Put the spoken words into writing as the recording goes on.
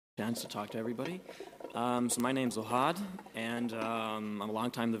Chance to talk to everybody. So my name's Ohad, and I'm a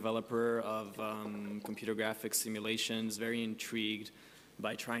longtime developer of computer graphics simulations, very intrigued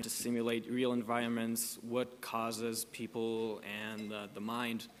by trying to simulate real environments, what causes people and the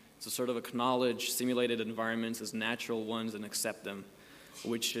mind to sort of acknowledge simulated environments as natural ones and accept them,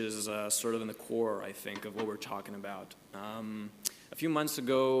 which is sort of in the core, I think, of what we're talking about. A few months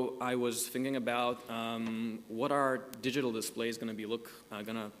ago, I was thinking about what our digital display is going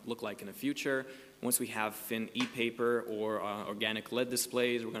to look like in the future. Once we have thin e-paper or organic LED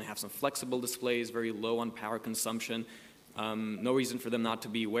displays, we're going to have some flexible displays, very low on power consumption. No reason for them not to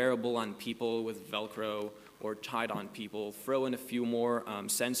be wearable on people with Velcro or tied on people. Throw in a few more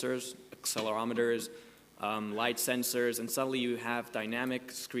sensors, accelerometers, light sensors, and suddenly you have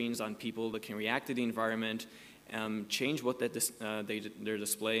dynamic screens on people that can react to the environment, change what they're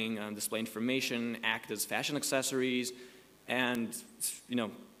displaying, display information, act as fashion accessories, and, you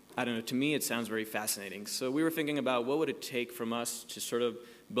know, I don't know, to me it sounds very fascinating. So we were thinking about what would it take from us to sort of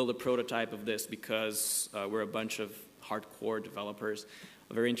build a prototype of this, because we're a bunch of hardcore developers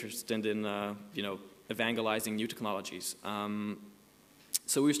very interested in, you know, evangelizing new technologies.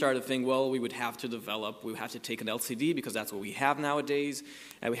 So we started to think, well, we would have to take an LCD because that's what we have nowadays,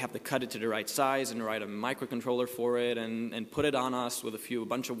 and we have to cut it to the right size and write a microcontroller for it and put it on us with a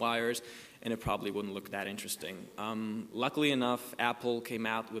bunch of wires, and it probably wouldn't look that interesting. Luckily enough, Apple came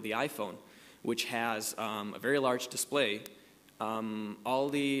out with the iPhone, which has a very large display, all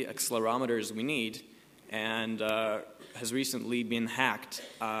the accelerometers we need, and has recently been hacked,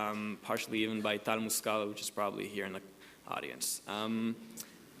 partially even by Tal Muscala, which is probably here in the audience.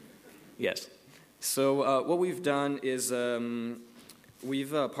 Yes. So what we've done is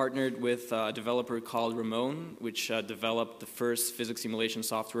we've partnered with a developer called Ramon, which developed the first physics simulation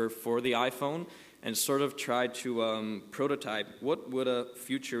software for the iPhone, and sort of tried to prototype what would a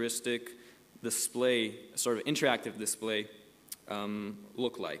futuristic display, sort of interactive display,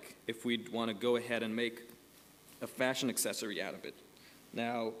 look like if we'd want to go ahead and make a fashion accessory out of it.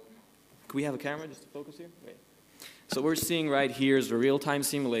 Now, can we have a camera just to focus here? Wait. So what we're seeing right here is a real-time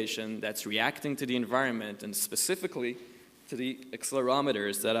simulation that's reacting to the environment and specifically to the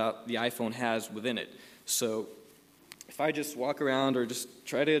accelerometers that the iPhone has within it. So if I just walk around or just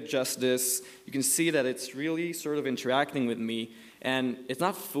try to adjust this, you can see that it's really sort of interacting with me, and it's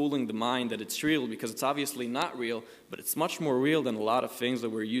not fooling the mind that it's real, because it's obviously not real, but it's much more real than a lot of things that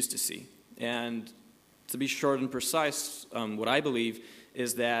we're used to see. And to be short and precise, what I believe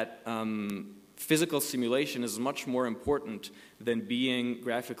is that physical simulation is much more important than being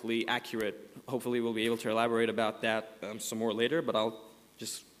graphically accurate. Hopefully we'll be able to elaborate about that some more later, but I'll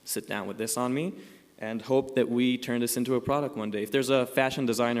just sit down with this on me and hope that we turn this into a product one day. If there's a fashion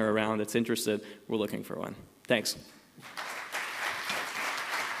designer around that's interested, we're looking for one. Thanks.